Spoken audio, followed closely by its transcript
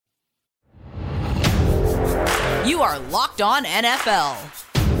You are Locked On NFL,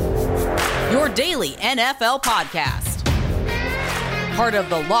 your daily NFL podcast. Part of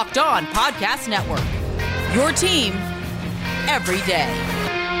the Locked On Podcast Network, your team every day.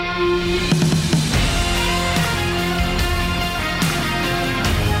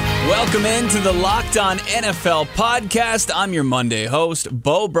 Welcome into the Locked On NFL podcast. I'm your Monday host,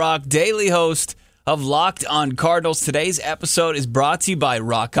 Bo Brock, daily host of Locked On Cardinals. Today's episode is brought to you by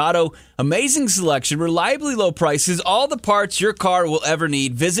Rock Auto. Amazing selection, reliably low prices, all the parts your car will ever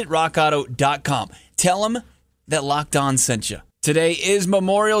need. Visit rockauto.com. Tell them that Locked On sent you. Today is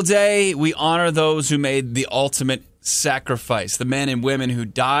Memorial Day. We honor those who made the ultimate sacrifice, the men and women who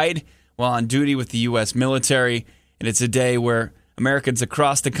died while on duty with the U.S. military. And it's a day where Americans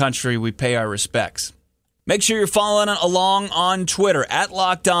across the country, we pay our respects. Make sure you're following along on Twitter at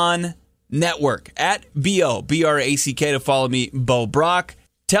Locked On Network, at BOBRACK to follow me, Bo Brock.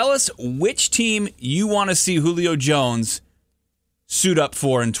 Tell us which team you want to see Julio Jones suit up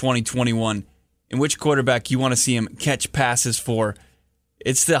for in 2021 and which quarterback you want to see him catch passes for.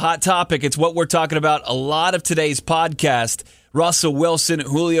 It's the hot topic. It's what we're talking about a lot of today's podcast. Russell Wilson,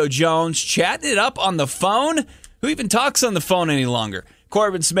 Julio Jones, chatting it up on the phone. Who even talks on the phone any longer?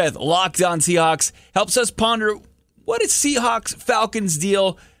 Corbin Smith, Locked On Seahawks, helps us ponder what a Seahawks-Falcons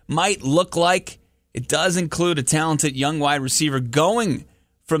deal might look like. It does include a talented young wide receiver going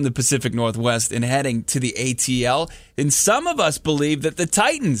from the Pacific Northwest and heading to the ATL. And some of us believe that the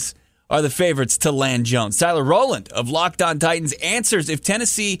Titans are the favorites to land Jones. Tyler Rowland of Locked On Titans answers if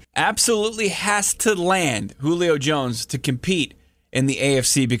Tennessee absolutely has to land Julio Jones to compete in the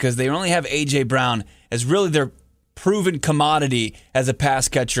AFC because they only have A.J. Brown as really their proven commodity as a pass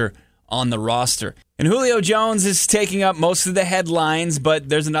catcher on the roster. And Julio Jones is taking up most of the headlines, but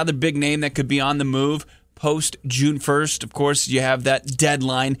there's another big name that could be on the move post June 1st. Of course, you have that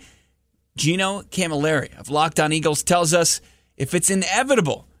deadline. Gino Camilleri of Locked On Eagles tells us if it's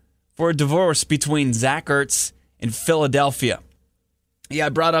inevitable for a divorce between Zach Ertz and Philadelphia. Yeah, I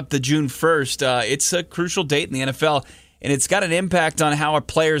brought up the June 1st. It's a crucial date in the NFL, and it's got an impact on how a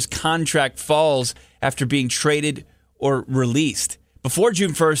player's contract falls after being traded or released. Before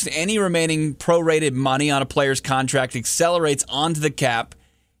June 1st, any remaining prorated money on a player's contract accelerates onto the cap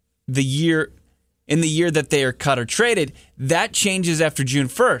in the year that they are cut or traded. That changes after June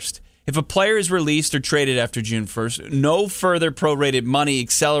 1st. If a player is released or traded after June 1st, no further prorated money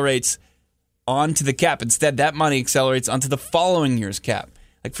accelerates onto the cap. Instead, that money accelerates onto the following year's cap.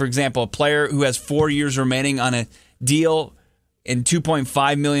 Like, for example, a player who has 4 years remaining on a deal and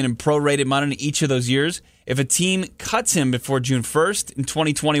 $2.5 million in prorated money in each of those years. If a team cuts him before June 1st in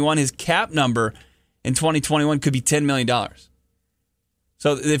 2021, his cap number in 2021 could be $10 million.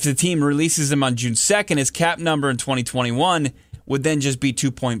 So if the team releases him on June 2nd, his cap number in 2021 would then just be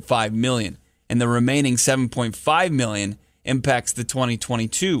 $2.5 million. And the remaining $7.5 million impacts the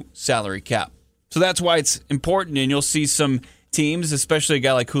 2022 salary cap. So that's why it's important, and you'll see some teams, especially a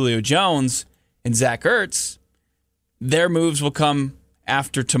guy like Julio Jones and Zach Ertz, their moves will come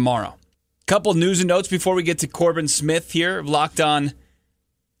after tomorrow. Couple news and notes before we get to Corbin Smith here. Locked On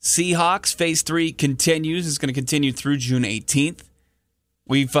Seahawks. Phase 3 continues. It's going to continue through June 18th.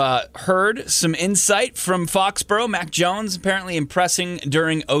 We've heard some insight from Foxborough. Mac Jones apparently impressing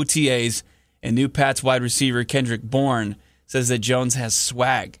during OTAs. And new Pats wide receiver Kendrick Bourne says that Jones has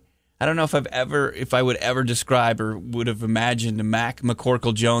swag. I don't know if I would ever describe or would have imagined Mac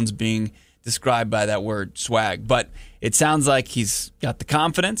McCorkle Jones being described by that word, swag. But it sounds like he's got the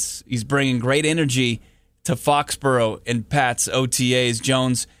confidence. He's bringing great energy to Foxborough and Pat's OTAs.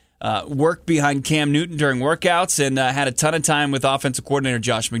 Jones worked behind Cam Newton during workouts and had a ton of time with offensive coordinator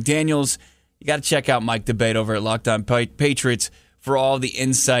Josh McDaniels. You got to check out Mike Debate over at Locked On Patriots for all the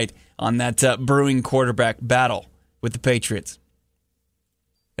insight on that brewing quarterback battle with the Patriots.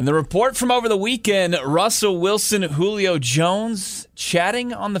 And the report from over the weekend, Russell Wilson, Julio Jones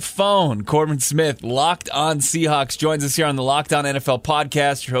chatting on the phone. Corbin Smith, Locked On Seahawks, joins us here on the Locked On NFL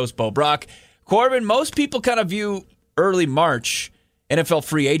podcast. Your host, Bo Brock. Corbin, most people kind of view early March NFL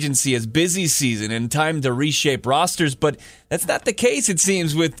free agency as busy season and time to reshape rosters, but that's not the case, it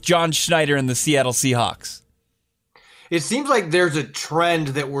seems, with John Schneider and the Seattle Seahawks. It seems like there's a trend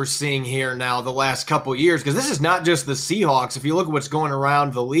that we're seeing here now the last couple of years, because this is not just the Seahawks. If you look at what's going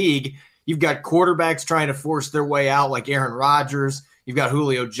around the league, you've got quarterbacks trying to force their way out like Aaron Rodgers. You've got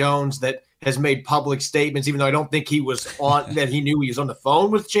Julio Jones that has made public statements, even though I don't think he was on that he knew he was on the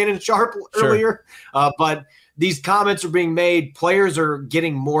phone with Shannon Sharp earlier. Sure. But these comments are being made. Players are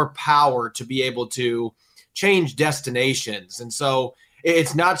getting more power to be able to change destinations. And so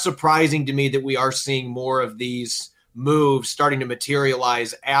it's not surprising to me that we are seeing more of these moves starting to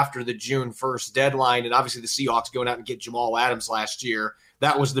materialize after the June 1st deadline. And obviously the Seahawks going out and get Jamal Adams last year.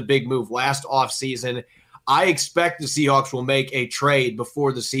 That was the big move last offseason. I expect the Seahawks will make a trade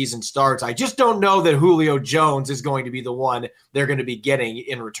before the season starts. I just don't know that Julio Jones is going to be the one they're going to be getting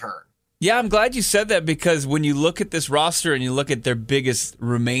in return. Yeah, I'm glad you said that, because when you look at this roster and you look at their biggest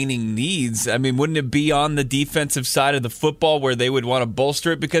remaining needs, I mean, wouldn't it be on the defensive side of the football where they would want to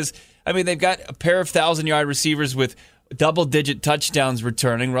bolster it? Because, I mean, they've got a pair of 1,000-yard receivers with double-digit touchdowns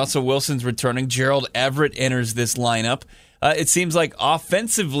returning. Russell Wilson's returning. Gerald Everett enters this lineup. It seems like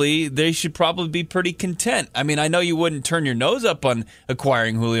offensively they should probably be pretty content. I mean, I know you wouldn't turn your nose up on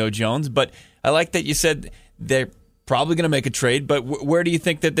acquiring Julio Jones, but I like that you said they're probably going to make a trade, but where do you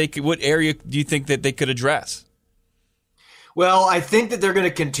think that they could, what area do you think that they could address? Well, I think that they're going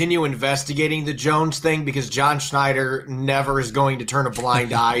to continue investigating the Jones thing, because John Schneider never is going to turn a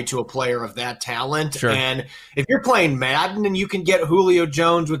blind eye to a player of that talent. Sure. And if you're playing Madden and you can get Julio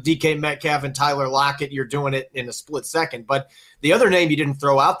Jones with DK Metcalf and Tyler Lockett, you're doing it in a split second. But the other name you didn't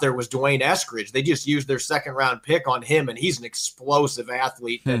throw out there was Dwayne Eskridge. They just used their second-round pick on him, and he's an explosive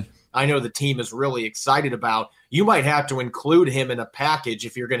athlete that I know the team is really excited about. You might have to include him in a package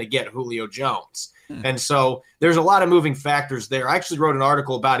if you're going to get Julio Jones. And so there's a lot of moving factors there. I actually wrote an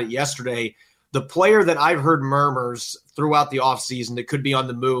article about it yesterday. The player that I've heard murmurs throughout the offseason that could be on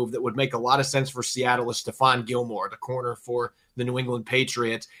the move that would make a lot of sense for Seattle is Stephon Gilmore, the corner for the New England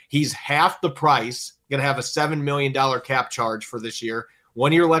Patriots. He's half the price, going to have a $7 million cap charge for this year.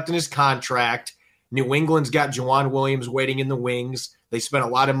 1 year left in his contract. New England's got Juwan Williams waiting in the wings. They spent a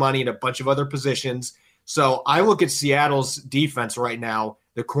lot of money in a bunch of other positions. So I look at Seattle's defense right now.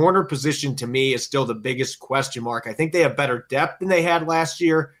 The corner position, to me, is still the biggest question mark. I think they have better depth than they had last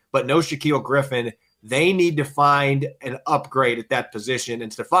year, but no Shaquille Griffin. They need to find an upgrade at that position,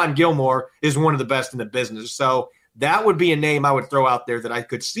 and Stephon Gilmore is one of the best in the business. So that would be a name I would throw out there that I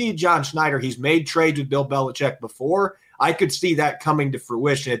could see John Schneider. He's made trades with Bill Belichick before. I could see that coming to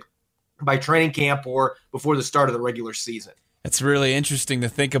fruition by training camp or before the start of the regular season. It's really interesting to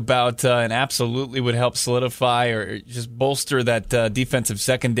think about, and absolutely would help solidify or just bolster that defensive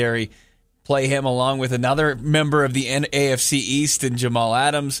secondary. Play him along with another member of the AFC East and Jamal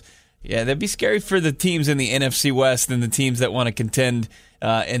Adams. Yeah, that'd be scary for the teams in the NFC West and the teams that want to contend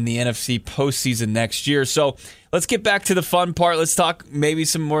in the NFC postseason next year. So let's get back to the fun part. Let's talk maybe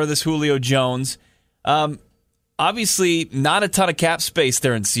some more of this Julio Jones. Obviously, not a ton of cap space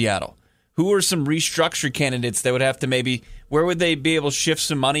there in Seattle. Who are some restructure candidates that would have to maybe, where would they be able to shift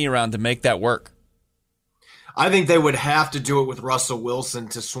some money around to make that work? I think they would have to do it with Russell Wilson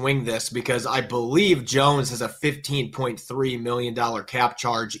to swing this, because I believe Jones has a $15.3 million cap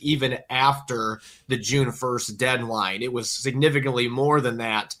charge even after the June 1st deadline. It was significantly more than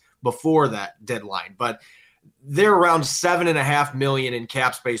that before that deadline, but they're around $7.5 million in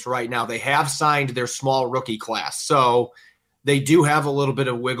cap space right now. They have signed their small rookie class, so they do have a little bit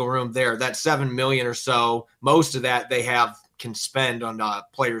of wiggle room there. That $7 million or so, most of that they can spend on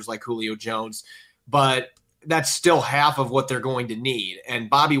players like Julio Jones, but that's still half of what they're going to need. And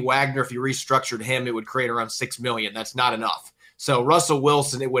Bobby Wagner, if you restructured him, it would create around $6 million. That's not enough. So Russell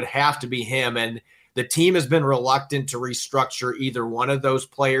Wilson, it would have to be him. And the team has been reluctant to restructure either one of those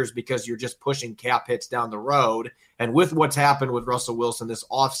players because you're just pushing cap hits down the road. And with what's happened with Russell Wilson this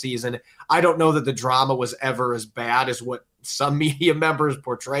offseason, I don't know that the drama was ever as bad as what some media members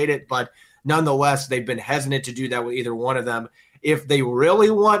portrayed it, but nonetheless, they've been hesitant to do that with either one of them. If they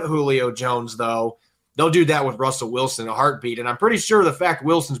really want Julio Jones, though, they'll do that with Russell Wilson in a heartbeat. And I'm pretty sure the fact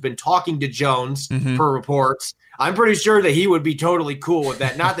Wilson's been talking to Jones per reports, I'm pretty sure that he would be totally cool with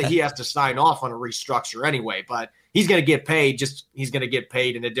that. Not that he has to sign off on a restructure anyway, but he's going to get paid. Just he's going to get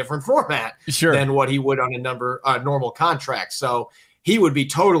paid in a different format than what he would on a normal contract. So he would be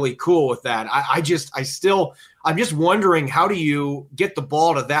totally cool with that. I'm just wondering, how do you get the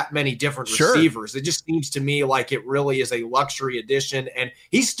ball to that many different receivers? It just seems to me like it really is a luxury addition, and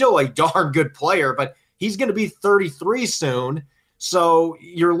he's still a darn good player, but he's going to be 33 soon. So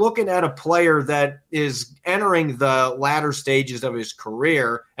you're looking at a player that is entering the latter stages of his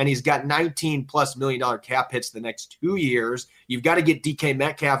career, and he's got $19+ million cap hits the next 2 years. You've got to get DK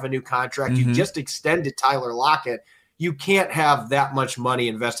Metcalf a new contract. You just extended Tyler Lockett. You can't have that much money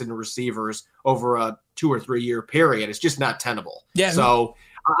invested in receivers over a 2 or 3 year period. It's just not tenable. Yeah. So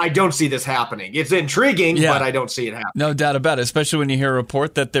I don't see this happening. It's intriguing, but I don't see it happening. No doubt about it, especially when you hear a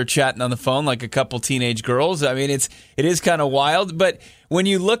report that they're chatting on the phone like a couple teenage girls. I mean, it is kind of wild. But when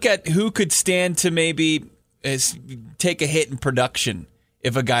you look at who could stand to maybe take a hit in production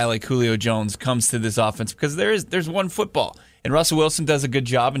if a guy like Julio Jones comes to this offense, because there's one football. And Russell Wilson does a good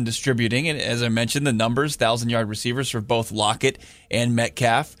job in distributing it. As I mentioned, the numbers, 1,000-yard receivers for both Lockett and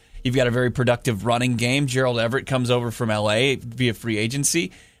Metcalf. You've got a very productive running game. Gerald Everett comes over from L.A. via free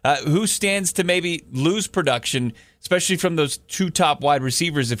agency. Who stands to maybe lose production, especially from those two top wide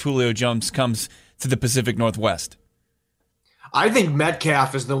receivers if Julio Jones comes to the Pacific Northwest? I think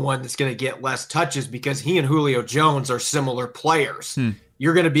Metcalf is the one that's going to get less touches because he and Julio Jones are similar players.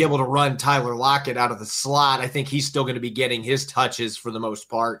 You're going to be able to run Tyler Lockett out of the slot. I think he's still going to be getting his touches for the most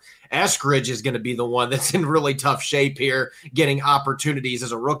part. Eskridge is going to be the one that's in really tough shape here, getting opportunities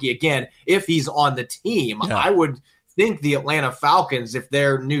as a rookie. Again, if he's on the team, I would think the Atlanta Falcons, if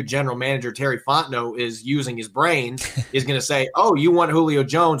their new general manager, Terry Fontenot, is using his brains, is going to say, oh, you want Julio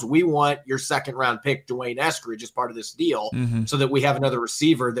Jones? We want your second-round pick, Dwayne Eskridge, as part of this deal so that we have another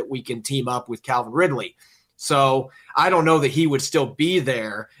receiver that we can team up with Calvin Ridley. So I don't know that he would still be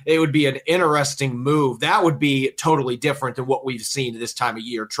there. It would be an interesting move. That would be totally different than what we've seen this time of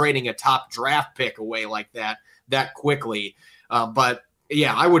year, trading a top draft pick away like that quickly. But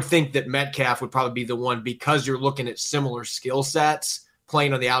yeah, I would think that Metcalf would probably be the one because you're looking at similar skill sets,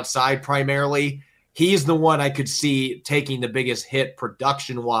 playing on the outside primarily. He's the one I could see taking the biggest hit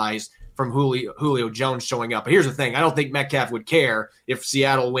production-wise from Julio Jones showing up. But here's the thing. I don't think Metcalf would care if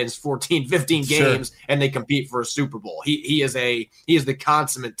Seattle wins 14, 15 games and they compete for a Super Bowl. He is the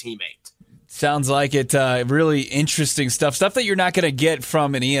consummate teammate. Sounds like it. Really interesting stuff that you're not going to get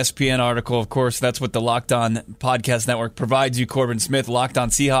from an ESPN article. Of course, that's what the Locked On Podcast Network provides you. Corbin Smith, Locked On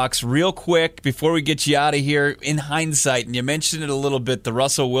Seahawks. Real quick, before we get you out of here, in hindsight, and you mentioned it a little bit, the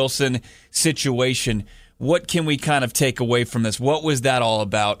Russell Wilson situation, what can we kind of take away from this? What was that all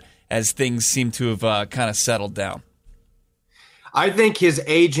about as things seem to have kind of settled down? I think his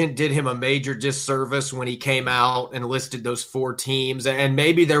agent did him a major disservice when he came out and listed those 4 teams, and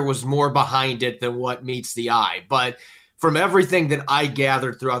maybe there was more behind it than what meets the eye. But from everything that I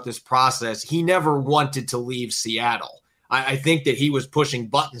gathered throughout this process, he never wanted to leave Seattle. I think that he was pushing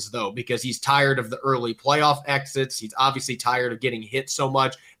buttons, though, because he's tired of the early playoff exits. He's obviously tired of getting hit so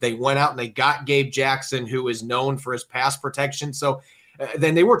much. They went out and they got Gabe Jackson, who is known for his pass protection. So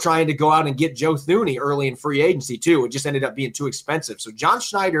then they were trying to go out and get Joe Thuney early in free agency, too. It just ended up being too expensive. So John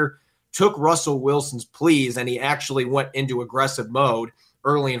Schneider took Russell Wilson's pleas, and he actually went into aggressive mode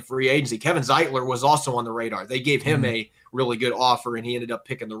early in free agency. Kevin Zeitler was also on the radar. They gave him a really good offer, and he ended up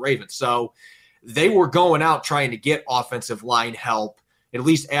picking the Ravens. So they were going out trying to get offensive line help, at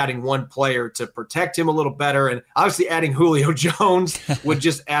least adding one player to protect him a little better. And obviously adding Julio Jones would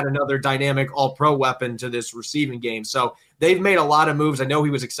just add another dynamic all-pro weapon to this receiving game. So they've made a lot of moves. I know he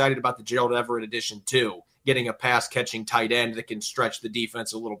was excited about the Gerald Everett addition too, getting a pass-catching tight end that can stretch the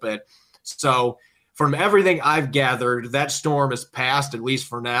defense a little bit. So from everything I've gathered, that storm has passed, at least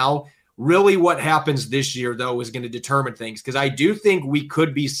for now. Really what happens this year, though, is going to determine things, because I do think we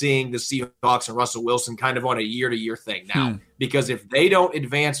could be seeing the Seahawks and Russell Wilson kind of on a year-to-year thing now, because if they don't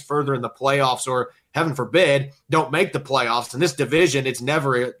advance further in the playoffs or, heaven forbid, don't make the playoffs, in this division, it's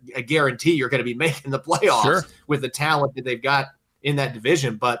never a guarantee you're going to be making the playoffs with the talent that they've got in that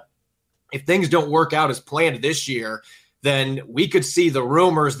division. But if things don't work out as planned this year, then we could see the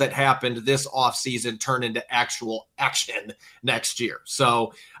rumors that happened this offseason turn into actual action next year.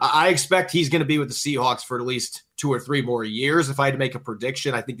 So I expect he's going to be with the Seahawks for at least 2 or 3 more years. If I had to make a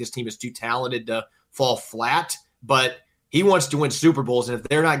prediction, I think this team is too talented to fall flat, but he wants to win Super Bowls. And if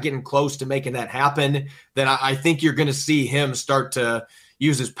they're not getting close to making that happen, then I think you're going to see him start to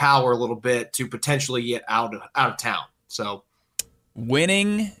use his power a little bit to potentially get out of town. So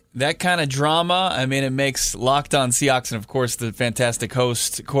winning, that kind of drama, I mean, it makes Locked On Seahawks and, of course, the fantastic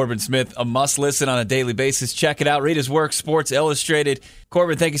host, Corbin Smith, a must-listen on a daily basis. Check it out. Read his work, Sports Illustrated.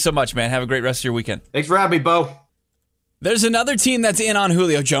 Corbin, thank you so much, man. Have a great rest of your weekend. Thanks for having me, Bo. There's another team that's in on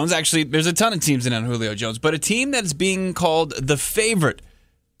Julio Jones. Actually, there's a ton of teams in on Julio Jones, but a team that's being called the favorite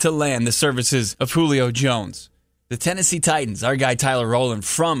to land the services of Julio Jones. The Tennessee Titans. Our guy Tyler Rowland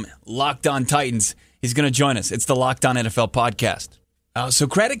from Locked On Titans. He's going to join us. It's the Locked On NFL podcast. So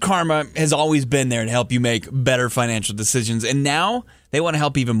Credit Karma has always been there to help you make better financial decisions, and now they want to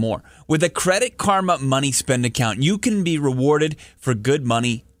help even more. With a Credit Karma Money Spend account, you can be rewarded for good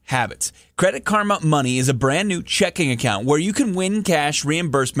money habits. Credit Karma Money is a brand new checking account where you can win cash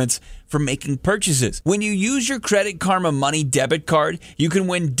reimbursements for making purchases. When you use your Credit Karma Money debit card, you can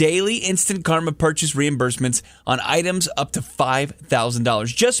win daily Instant Karma purchase reimbursements on items up to $5,000.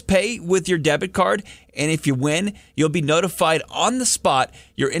 Just pay with your debit card, and if you win, you'll be notified on the spot.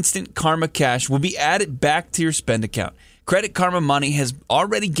 Your Instant Karma cash will be added back to your spend account. Credit Karma Money has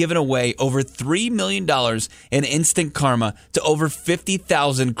already given away over $3 million in Instant Karma to over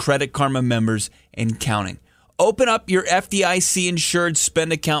 50,000 Credit Karma members and counting. Open up your FDIC-insured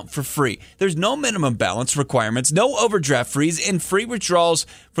spend account for free. There's no minimum balance requirements, no overdraft fees, and free withdrawals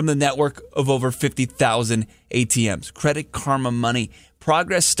from the network of over 50,000 ATMs. Credit Karma Money.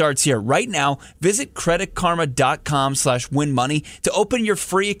 Progress starts here. Right now, visit creditkarma.com/winmoney to open your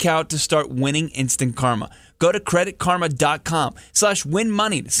free account to start winning Instant Karma. Go to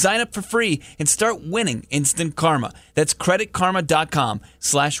creditkarma.com/winmoney to sign up for free and start winning Instant Karma. That's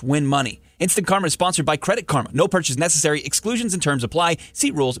creditkarma.com/winmoney. Instant Karma is sponsored by Credit Karma. No purchase necessary. Exclusions and terms apply.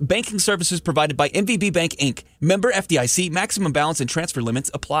 See rules. Banking services provided by MVB Bank, Inc. Member FDIC. Maximum balance and transfer limits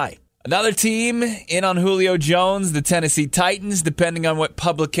apply. Another team in on Julio Jones, the Tennessee Titans, depending on what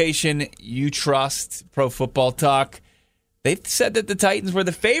publication you trust, Pro Football Talk. They've said that the Titans were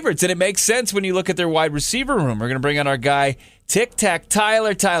the favorites, and it makes sense when you look at their wide receiver room. We're going to bring on our guy, Tic Tac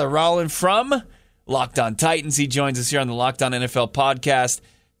Tyler Rowland from Locked On Titans. He joins us here on the Locked On NFL podcast.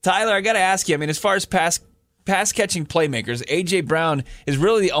 Tyler, I got to ask you, as far as pass-catching playmakers, A.J. Brown is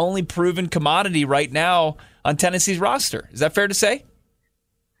really the only proven commodity right now on Tennessee's roster. Is that fair to say?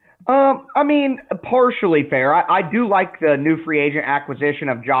 Partially fair. I do like the new free agent acquisition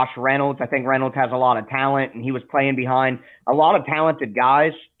of Josh Reynolds. I think Reynolds has a lot of talent, and he was playing behind a lot of talented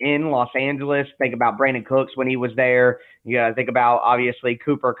guys in Los Angeles. Think about Brandon Cooks when he was there. Think about, obviously,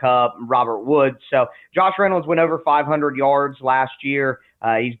 Cooper Kupp, Robert Woods. So Josh Reynolds went over 500 yards last year.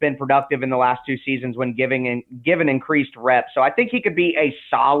 He's been productive in the last two seasons when given increased reps. So I think he could be a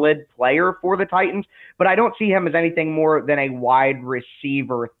solid player for the Titans, but I don't see him as anything more than a wide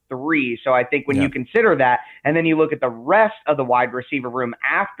receiver 3. So I think when you consider that, and then you look at the rest of the wide receiver room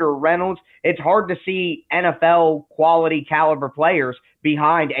after Reynolds, it's hard to see NFL quality caliber players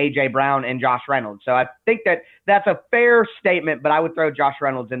behind A.J. Brown and Josh Reynolds. So I think that that's a fair statement, but I would throw Josh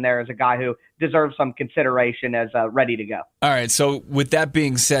Reynolds in there as a guy who deserves some consideration as ready to go. All right, so with that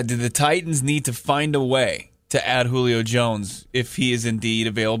being said, do the Titans need to find a way to add Julio Jones if he is indeed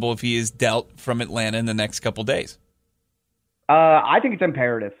available, if he is dealt from Atlanta in the next couple days? I think it's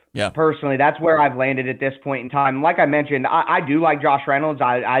imperative. Yeah. Personally, that's where I've landed at this point in time. Like I mentioned, I do like Josh Reynolds.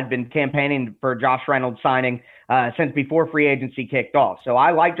 I've been campaigning for Josh Reynolds signing since before free agency kicked off. So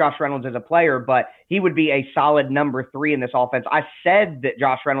I like Josh Reynolds as a player, but he would be a solid number 3 in this offense. I said that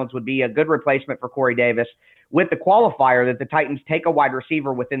Josh Reynolds would be a good replacement for Corey Davis with the qualifier that the Titans take a wide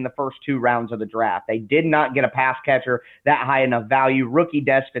receiver within the first 2 rounds of the draft. They did not get a pass catcher that high enough value. Rookie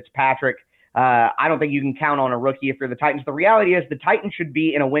Des Fitzpatrick. I don't think you can count on a rookie if you're the Titans. The reality is the Titans should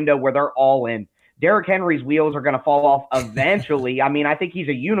be in a window where they're all in. Derrick Henry's wheels are going to fall off eventually. I think he's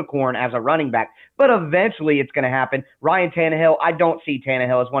a unicorn as a running back, but eventually it's going to happen. Ryan Tannehill, I don't see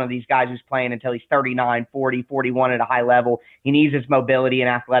Tannehill as one of these guys who's playing until he's 39, 40, 41 at a high level. He needs his mobility and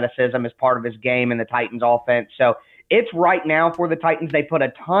athleticism as part of his game in the Titans offense. So it's right now for the Titans. They put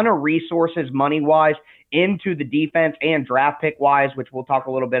a ton of resources money-wise into the defense and draft pick-wise, which we'll talk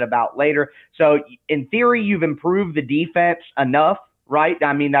a little bit about later. So in theory, you've improved the defense enough, right?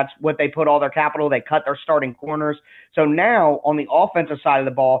 That's what they put all their capital. They cut their starting corners. So now on the offensive side of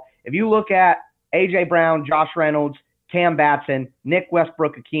the ball, if you look at A.J. Brown, Josh Reynolds, Cam Batson, Nick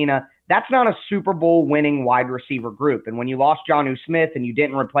Westbrook-Ikhine, that's not a Super Bowl winning wide receiver group. And when you lost Jonnu Smith and you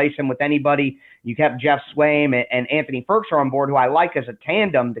didn't replace him with anybody, you kept Jeff Swaim and Anthony Firkser on board, who I like as a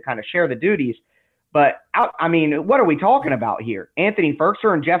tandem to kind of share the duties. But, what are we talking about here? Anthony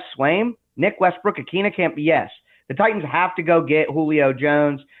Firkser and Jeff Swaim? Nick Westbrook-Ikhine can't be, yes. The Titans have to go get Julio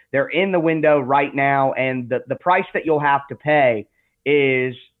Jones. They're in the window right now, and the price that you'll have to pay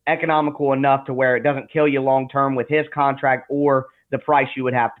is economical enough to where it doesn't kill you long-term with his contract or the price you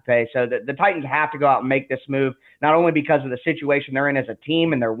would have to pay. So the Titans have to go out and make this move, not only because of the situation they're in as a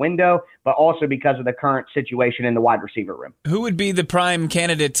team in their window, but also because of the current situation in the wide receiver room. Who would be the prime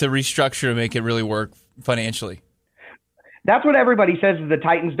candidate to restructure to make it really work financially? That's what everybody says is the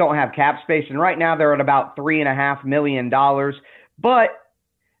Titans don't have cap space, and right now they're at about $3.5 million. But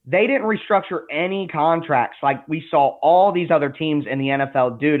they didn't restructure any contracts like we saw all these other teams in the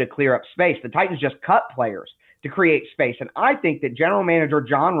NFL do to clear up space. The Titans just cut players to create space. And I think that general manager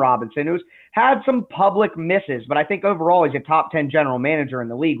John Robinson, who's had some public misses, but I think overall he's a top 10 general manager in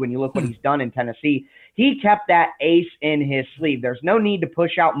the league when you look what he's done in Tennessee, he kept that ace in his sleeve. There's no need to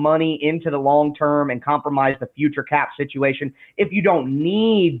push out money into the long term and compromise the future cap situation if you don't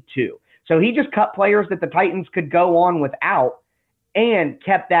need to. So he just cut players that the Titans could go on without and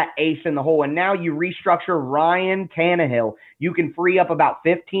kept that ace in the hole. And now you restructure Ryan Tannehill. You can free up about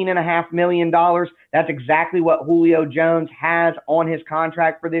 $15.5 million. That's exactly what Julio Jones has on his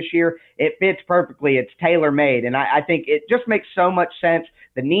contract for this year. It fits perfectly. It's tailor-made. And I think it just makes so much sense.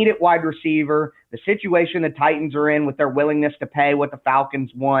 The need at wide receiver, the situation the Titans are in with their willingness to pay what the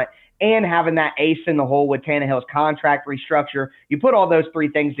Falcons want, and having that ace in the hole with Tannehill's contract restructure. You put all those three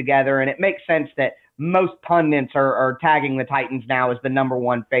things together, and it makes sense that most pundits are tagging the Titans now as the number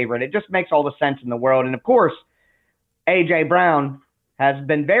one favorite. It just makes all the sense in the world. And, of course, A.J. Brown has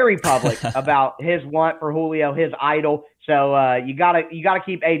been very public about his want for Julio, his idol. So you gotta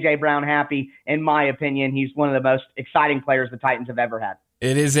keep A.J. Brown happy. In my opinion, he's one of the most exciting players the Titans have ever had.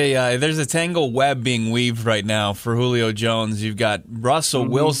 It is there's a tangled web being weaved right now for Julio Jones. You've got Russell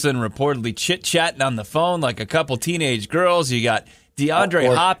Wilson reportedly chit-chatting on the phone like a couple teenage girls. You got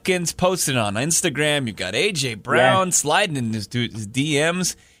DeAndre Hopkins posted on Instagram. You've got A.J. Brown sliding in his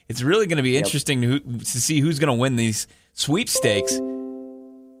DMs. It's really going to be interesting to see who's going to win these sweepstakes.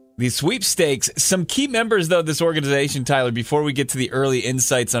 Some key members, though, of this organization, Tyler, before we get to the early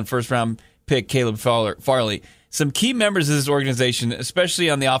insights on first-round pick Caleb Farley, some key members of this organization, especially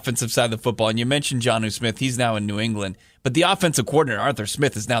on the offensive side of the football, and you mentioned Jonnu Smith. He's now in New England. But the offensive coordinator, Arthur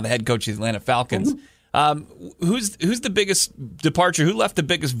Smith, is now the head coach of the Atlanta Falcons. Who's the biggest departure? Who left the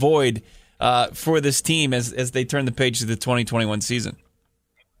biggest void for this team as they turn the page to the 2021 season?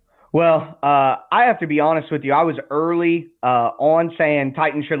 Well, I have to be honest with you. I was early on saying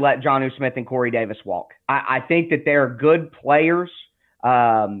Titans should let Jonnu Smith and Corey Davis walk. I think that they're good players.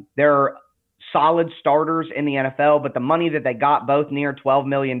 They're solid starters in the NFL, but the money that they got, both near $12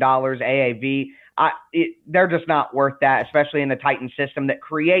 million AAV, they're just not worth that, especially in the Titan system that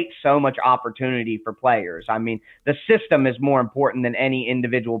creates so much opportunity for players. I mean, the system is more important than any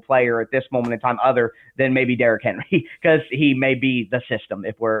individual player at this moment in time, other than maybe Derrick Henry, because he may be the system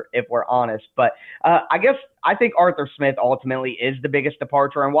if we're honest. But I think Arthur Smith ultimately is the biggest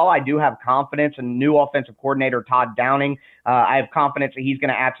departure. And while I do have confidence in new offensive coordinator Todd Downing, I have confidence that he's going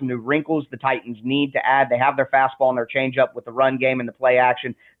to add some new wrinkles the Titans need to add. They have their fastball and their changeup with the run game and the play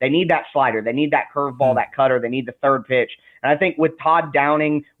action. They need that slider. They need that curveball, that cutter. They need the third pitch. And I think with Todd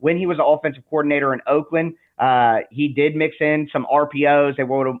Downing, when he was an offensive coordinator in Oakland, he did mix in some RPOs. They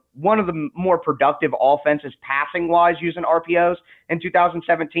were one of the more productive offenses passing-wise using RPOs in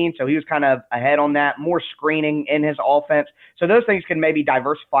 2017, so he was kind of ahead on that, more screening in his offense. So those things can maybe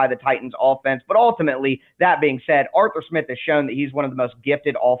diversify the Titans' offense. But ultimately, that being said, Arthur Smith has shown that he's one of the most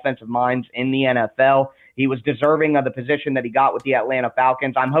gifted offensive minds in the NFL. He was deserving of the position that he got with the Atlanta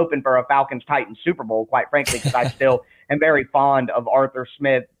Falcons. I'm hoping for a Falcons-Titans Super Bowl, quite frankly, because I still am very fond of Arthur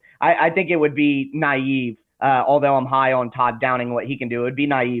Smith. I think it would be naive, although I'm high on Todd Downing, what he can do. It would be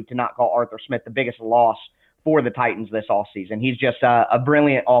naive to not call Arthur Smith the biggest loss for the Titans this offseason. He's just a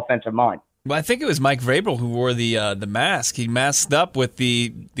brilliant offensive mind. Well, I think it was Mike Vrabel who wore the mask. He masked up with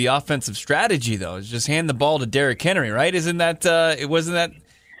the offensive strategy, though. It's just hand the ball to Derrick Henry, right? Wasn't that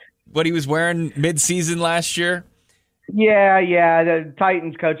what he was wearing mid-season last year? Yeah. The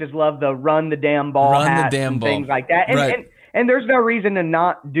Titans coaches love the run the damn ball hats and things like that. And there's no reason to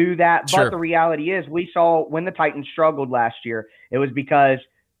not do that. Sure. But the reality is we saw when the Titans struggled last year, it was because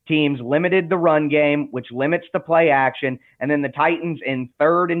teams limited the run game, which limits the play action. And then the Titans in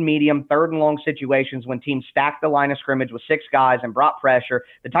third and medium, third and long situations, when teams stacked the line of scrimmage with six guys and brought pressure,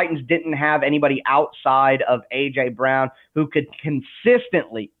 the Titans didn't have anybody outside of A.J. Brown who could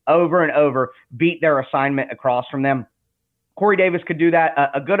consistently over and over beat their assignment across from them. Corey Davis could do that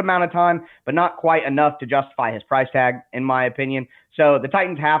a good amount of time, but not quite enough to justify his price tag, in my opinion. So the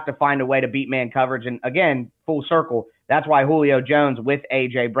Titans have to find a way to beat man coverage. And again, full circle, that's why Julio Jones with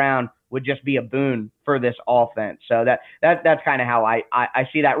A.J. Brown would just be a boon for this offense. So that's kind of how I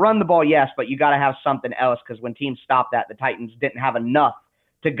see that. Run the ball, yes, but you got to have something else, because when teams stop that, the Titans didn't have enough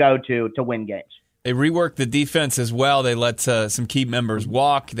to go to win games. They reworked the defense as well. They let some key members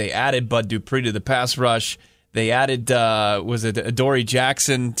walk. They added Bud Dupree to the pass rush. They added, was it Adoree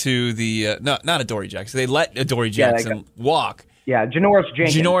Jackson to the not Adoree Jackson. They let Adoree Jackson walk. Yeah,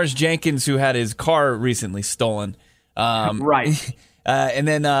 Janoris Jenkins, who had his car recently stolen. Right. And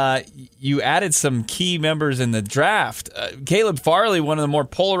then you added some key members in the draft. Caleb Farley, one of the more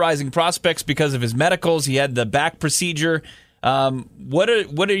polarizing prospects because of his medicals. He had the back procedure. What are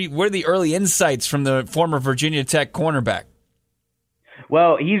the early insights from the former Virginia Tech cornerback?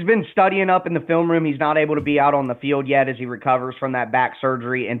 Well, he's been studying up in the film room. He's not able to be out on the field yet as he recovers from that back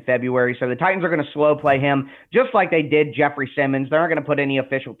surgery in February. So the Titans are going to slow play him just like they did Jeffrey Simmons. They're not going to put any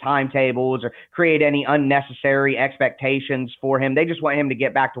official timetables or create any unnecessary expectations for him. They just want him to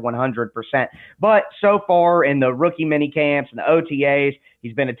get back to 100%. But so far in the rookie mini camps and the OTAs,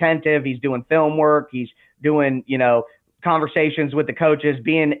 he's been attentive. He's doing film work. He's doing, conversations with the coaches,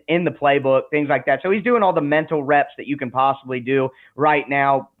 being in the playbook, things like that. So he's doing all the mental reps that you can possibly do right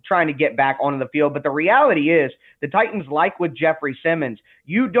now, trying to get back onto the field. But the reality is the Titans, like with Jeffrey Simmons,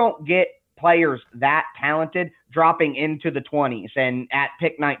 you don't get players that talented dropping into the 20s and at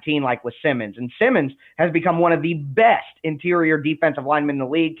pick 19 like with Simmons. And Simmons has become one of the best interior defensive linemen in the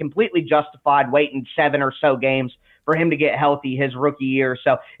league, completely justified waiting 7 or so games for him to get healthy his rookie year.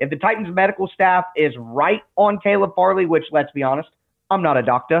 So if the Titans medical staff is right on Caleb Farley, which, let's be honest, I'm not a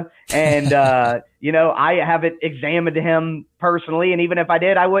doctor, and, I haven't examined him personally, and even if I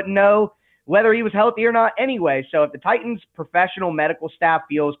did, I wouldn't know whether he was healthy or not anyway. So if the Titans professional medical staff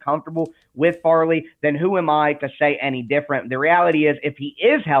feels comfortable with Farley, then who am I to say any different? The reality is if he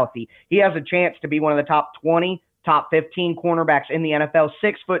is healthy, he has a chance to be one of the top 20, top 15 cornerbacks in the NFL,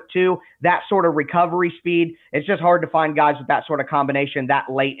 6'2", that sort of recovery speed. It's just hard to find guys with that sort of combination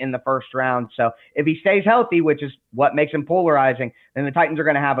that late in the first round. So if he stays healthy, which is what makes him polarizing, then the Titans are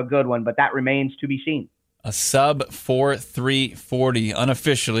going to have a good one, but that remains to be seen. A sub 4.3 40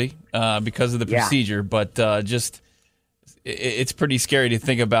 unofficially because of the procedure, but just it's pretty scary to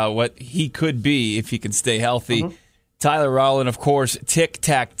think about what he could be if he can stay healthy. Mm-hmm. Tyler Rowland, of course, Tic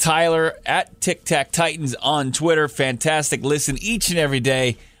Tac Tyler at Tic Tac Titans on Twitter. Fantastic listen each and every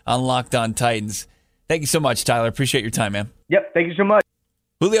day on Locked On Titans. Thank you so much, Tyler. Appreciate your time, man. Yep, thank you so much.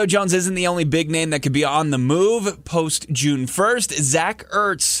 Julio Jones isn't the only big name that could be on the move post June 1st. Zach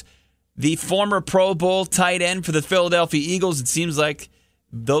Ertz, the former Pro Bowl tight end for the Philadelphia Eagles, it seems like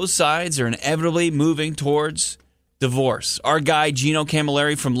those sides are inevitably moving towards divorce. Our guy, Gino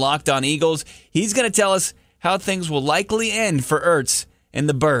Camilleri from Locked On Eagles, he's going to tell us how things will likely end for Ertz and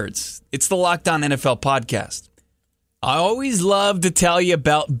the Birds. It's the Locked On NFL podcast. I always love to tell you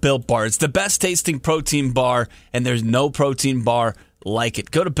about Built Bar. It's the best tasting protein bar, and there's no protein bar like it.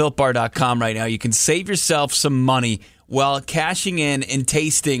 Go to BuiltBar.com right now. You can save yourself some money while cashing in and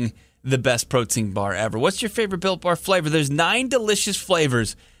tasting the best protein bar ever. What's your favorite Built Bar flavor? There's 9 delicious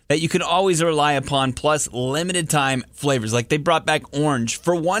flavors that you can always rely upon, plus limited time flavors. Like they brought back orange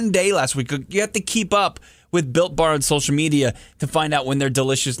for one day last week. You have to keep up with Built Bar on social media to find out when their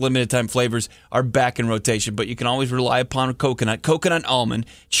delicious limited time flavors are back in rotation. But you can always rely upon coconut almond,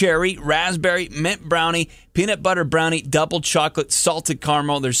 cherry, raspberry, mint brownie, peanut butter brownie, double chocolate, salted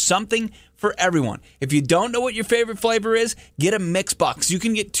caramel. There's something for everyone. If you don't know what your favorite flavor is, get a mix box. You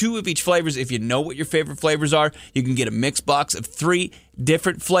can get 2 of each flavors. If you know what your favorite flavors are, you can get a mix box of 3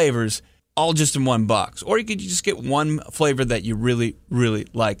 different flavors, all just in one box. Or you could just get one flavor that you really, really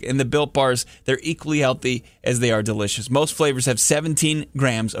like. And the Built Bars, they're equally healthy as they are delicious. Most flavors have 17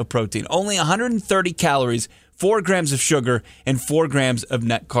 grams of protein, only 130 calories, 4 grams of sugar, and 4 grams of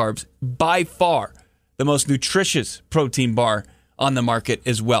net carbs. By far, the most nutritious protein bar on the market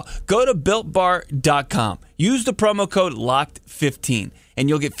as well. Go to BuiltBar.com. Use the promo code LOCKED15, and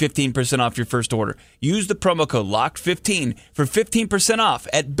you'll get 15% off your first order. Use the promo code LOCKED15 for 15% off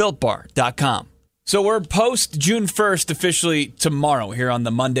at BuiltBar.com. So we're post June 1st officially tomorrow here on the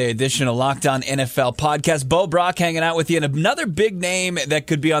Monday edition of Locked On NFL podcast. Bo Brock hanging out with you, and another big name that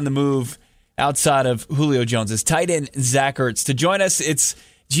could be on the move outside of Julio Jones is tight end Zach Ertz. To join us, it's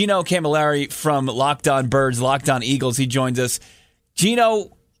Gino Camilleri from Locked On Birds, Locked On Eagles. He joins us.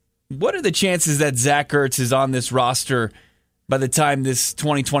 Gino, what are the chances that Zach Ertz is on this roster by the time this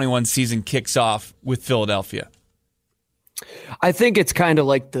 2021 season kicks off with Philadelphia? I think it's kind of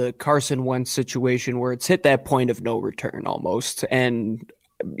like the Carson Wentz situation where it's hit that point of no return almost. And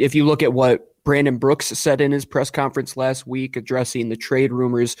if you look at what Brandon Brooks said in his press conference last week addressing the trade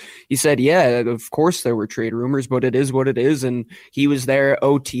rumors, he said, yeah, of course there were trade rumors, but it is what it is. And he was there at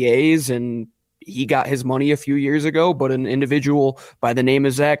OTAs and he got his money a few years ago, but an individual by the name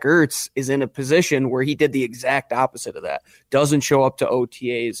of Zach Ertz is in a position where he did the exact opposite of that. Doesn't show up to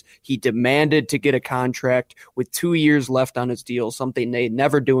OTAs. He demanded to get a contract with 2 years left on his deal, something they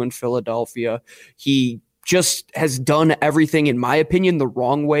never do in Philadelphia. He just has done everything, in my opinion, the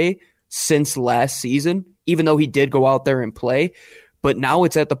wrong way since last season, even though he did go out there and play. But now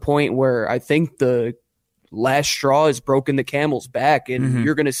it's at the point where I think the last straw has broken the camel's back, and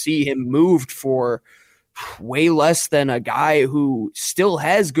you're going to see him moved for way less than a guy who still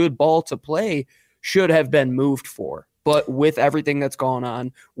has good ball to play should have been moved for. But with everything that's going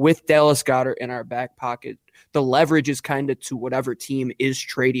on, with Dallas Goedert in our back pocket, the leverage is kind of to whatever team is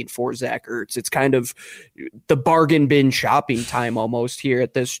trading for Zach Ertz. It's kind of the bargain bin shopping time almost here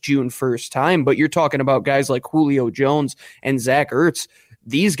at this June 1st time. But you're talking about guys like Julio Jones and Zach Ertz.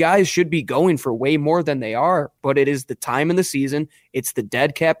 These guys should be going for way more than they are, but it is the time in the season. It's the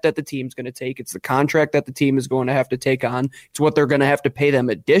dead cap that the team's going to take. It's the contract that the team is going to have to take on. It's what they're going to have to pay them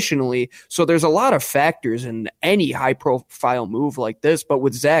additionally. So there's a lot of factors in any high-profile move like this, but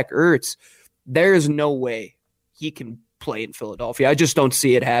with Zach Ertz, there is no way he can play in Philadelphia. I just don't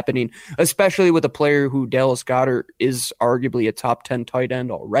see it happening, especially with a player who Dallas Goedert is arguably a top 10 tight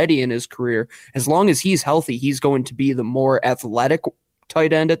end already in his career. As long as he's healthy, he's going to be the more athletic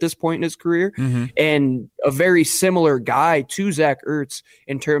tight end at this point in his career, and a very similar guy to Zach Ertz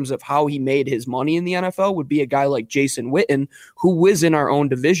in terms of how he made his money in the NFL would be a guy like Jason Witten, who was in our own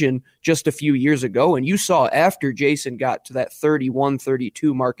division just a few years ago. And you saw after Jason got to that 31,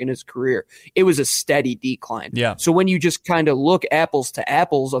 32 mark in his career, it was a steady decline. Yeah. So when you just kind of look apples to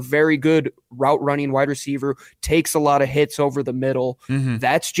apples, a very good route running wide receiver takes a lot of hits over the middle.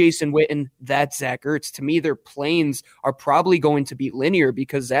 That's Jason Witten. That's Zach Ertz. To me, their planes are probably going to be linear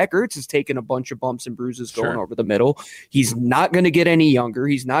because Zach Ertz has taken a bunch of bumps and bruises going over the middle. He's not going to get any younger.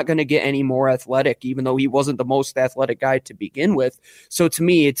 He's not going to get any more athletic, even though he wasn't the most athletic guy to begin with. So to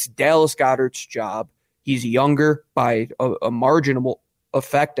me, it's Dallas Goedert's job. He's younger by a marginal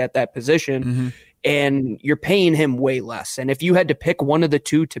effect at that position. And you're paying him way less. And if you had to pick one of the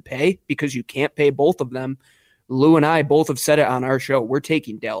two to pay, because you can't pay both of them, Lou and I both have said it on our show, we're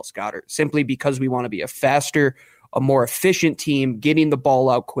taking Dallas Goedert simply because we want to be a faster, a more efficient team, getting the ball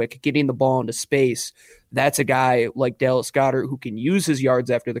out quick, getting the ball into space. That's a guy like Dallas Goedert who can use his yards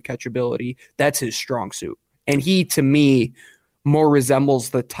after the catch ability. That's his strong suit. And he, to me, more resembles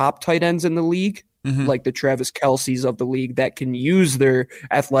the top tight ends in the league, like the Travis Kelce's of the league that can use their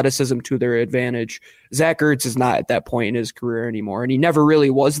athleticism to their advantage. Zach Ertz is not at that point in his career anymore, and he never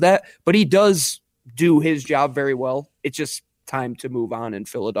really was that, but he does do his job very well. It's just time to move on in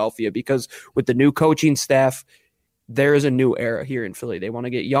Philadelphia because with the new coaching staff, there is a new era here in Philly. They want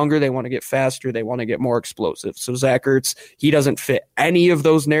to get younger. They want to get faster. They want to get more explosive. So Zach Ertz, he doesn't fit any of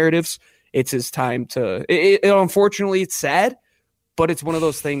those narratives. It's his time to unfortunately, it's sad, but it's one of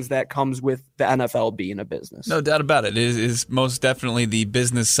those things that comes with the NFL being a business. No doubt about it. It is most definitely the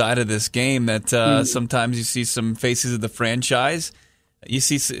business side of this game that sometimes you see some faces of the franchise. You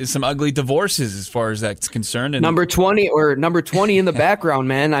see some ugly divorces as far as that's concerned. And number 20 in the background,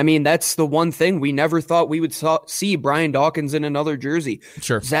 man. I mean, that's the one thing we never thought we would see Brian Dawkins in another jersey.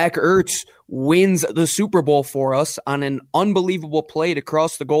 Sure. Zach Ertz wins the Super Bowl for us on an unbelievable play to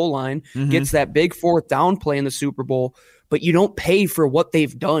cross the goal line, gets that big fourth down play in the Super Bowl, but you don't pay for what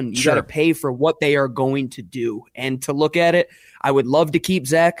they've done. You got to pay for what they are going to do. And to look at it, I would love to keep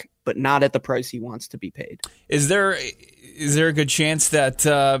Zach, but not at the price he wants to be paid. Is there a good chance that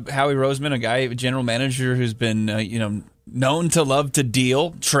Howie Roseman, a general manager who's been known to love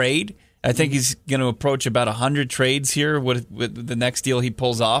to trade, I think he's going to approach about 100 trades here with the next deal he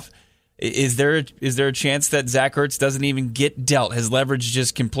pulls off. Is there a chance that Zach Ertz doesn't even get dealt? His leverage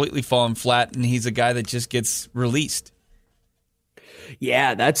just completely fallen flat, and he's a guy that just gets released?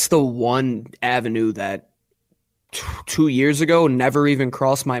 Yeah, that's the one avenue that 2 years ago never even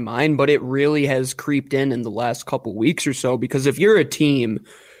crossed my mind, but it really has creeped in the last couple weeks or so, because if you're a team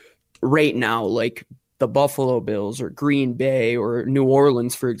right now like the Buffalo Bills or Green Bay or New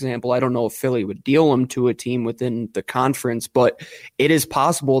Orleans, for example, I don't know if Philly would deal him to a team within the conference, but it is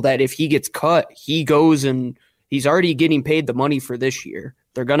possible that if he gets cut, he goes and he's already getting paid the money for this year.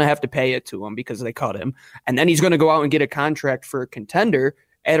 They're going to have to pay it to him because they cut him. And then he's going to go out and get a contract for a contender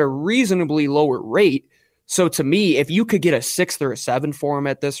at a reasonably lower rate. So to me, if you could get a 6th or a 7th for him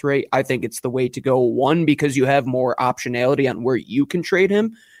at this rate, I think it's the way to go. One, because you have more optionality on where you can trade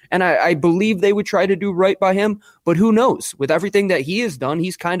him. And I believe they would try to do right by him, but who knows? With everything that he has done,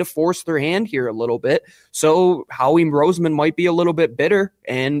 he's kind of forced their hand here a little bit. So Howie Roseman might be a little bit bitter,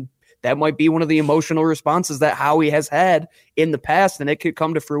 and that might be one of the emotional responses that Howie has had in the past, and it could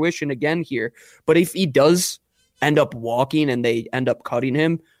come to fruition again here. But if he does end up walking and they end up cutting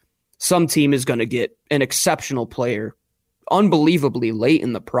him, some team is going to get an exceptional player unbelievably late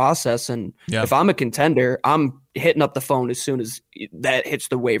in the process. And if I'm a contender, I'm hitting up the phone as soon as that hits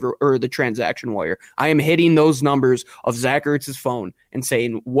the waiver or the transaction wire. I am hitting those numbers of Zach Ertz's phone and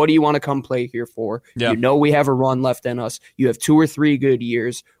saying, what do you want to come play here for? Yeah. You know we have a run left in us. You have 2 or 3 good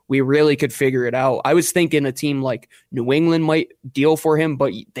years. We really could figure it out. I was thinking a team like New England might deal for him,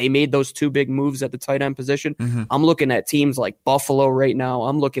 but they made those 2 big moves at the tight end position. Mm-hmm. I'm looking at teams like Buffalo right now.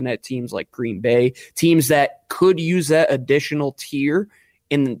 I'm looking at teams like Green Bay, teams that could use that additional tier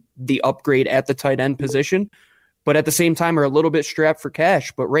in the upgrade at the tight end position, but at the same time are a little bit strapped for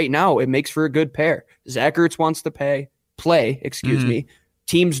cash. But right now, it makes for a good pair. Zach Ertz wants to play.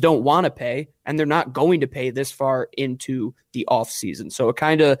 Teams don't want to pay, and they're not going to pay this far into the offseason. So it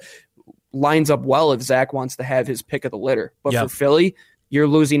kind of lines up well if Zach wants to have his pick of the litter. But for Philly, you're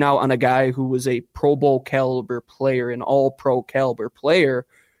losing out on a guy who was a Pro Bowl caliber player, an all-pro caliber player,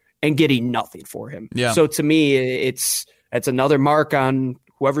 and getting nothing for him. Yeah. So to me, it's another mark on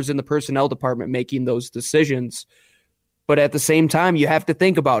whoever's in the personnel department making those decisions. But at the same time, you have to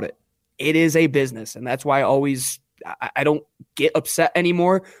think about it. It is a business, and that's why I don't get upset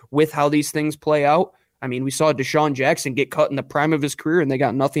anymore with how these things play out. I mean, we saw Deshaun Jackson get cut in the prime of his career, and they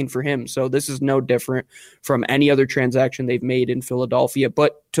got nothing for him. So this is no different from any other transaction they've made in Philadelphia.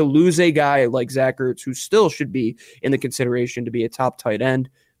 But to lose a guy like Zach Ertz, who still should be in the consideration to be a top tight end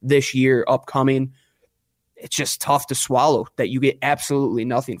this year upcoming, it's just tough to swallow that you get absolutely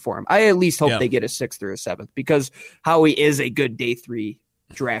nothing for him. I at least hope they get a 6th or a 7th, because Howie is a good day 3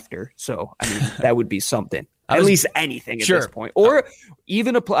 drafter. So, I mean, that would be something. At least anything at this point. Or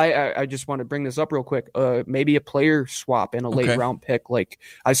even I just want to bring this up real quick. Maybe a player swap in a late round pick. Like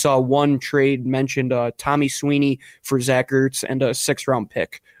I saw one trade mentioned Tommy Sweeney for Zach Ertz and a 6th round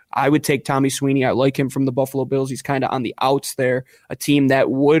pick. I would take Tommy Sweeney. I like him from the Buffalo Bills. He's kind of on the outs there. A team that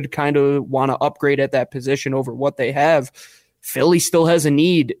would kind of want to upgrade at that position over what they have. Philly still has a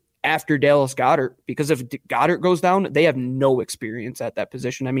need after Dallas Goedert, because if Goddard goes down, they have no experience at that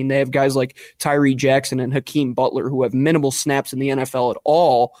position. I mean, they have guys like Tyree Jackson and Hakeem Butler who have minimal snaps in the NFL at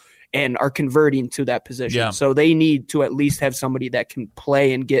all and are converting to that position. Yeah. So they need to at least have somebody that can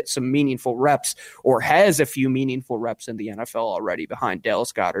play and get some meaningful reps, or has a few meaningful reps in the NFL already behind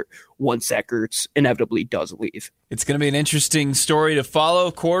Dallas Goedert once Zach Ertz inevitably does leave. It's going to be an interesting story to follow.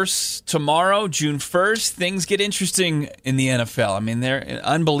 Of course, tomorrow, June 1st, things get interesting in the NFL. I mean, they're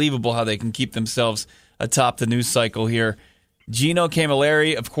unbelievable how they can keep themselves atop the news cycle here. Gino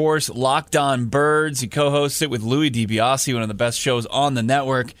Camilleri, of course, Locked On Birds. He co-hosts it with Louis DiBiase, one of the best shows on the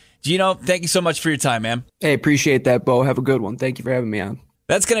network. Gino, thank you so much for your time, man. Hey, appreciate that, Bo. Have a good one. Thank you for having me on.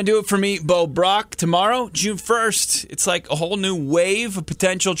 That's going to do it for me, Bo Brock. Tomorrow, June 1st, it's like a whole new wave of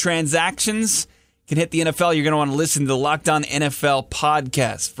potential transactions can hit the NFL. You're going to want to listen to the Locked On NFL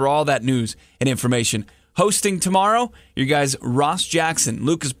podcast for all that news and information. Hosting tomorrow, your guys Ross Jackson,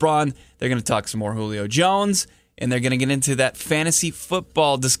 Lucas Braun. They're going to talk some more Julio Jones, and they're going to get into that fantasy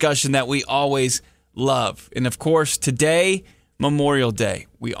football discussion that we always love. And, of course, today, Memorial Day.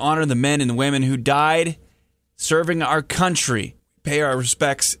 We honor the men and women who died serving our country. Pay our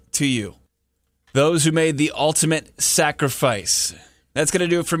respects to you. Those who made the ultimate sacrifice. That's going to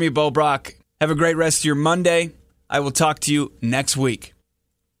do it for me, Bo Brock. Have a great rest of your Monday. I will talk to you next week.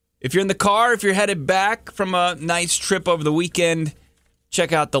 If you're in the car, if you're headed back from a nice trip over the weekend,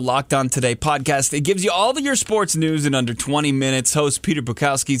 check out the Locked On Today podcast. It gives you all of your sports news in under 20 minutes. Host Peter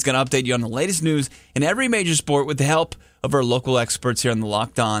Bukowski is going to update you on the latest news in every major sport with the help of our local experts here on the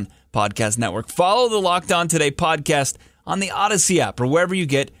Locked On Podcast Network. Follow the Locked On Today podcast on the Odyssey app or wherever you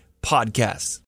get podcasts.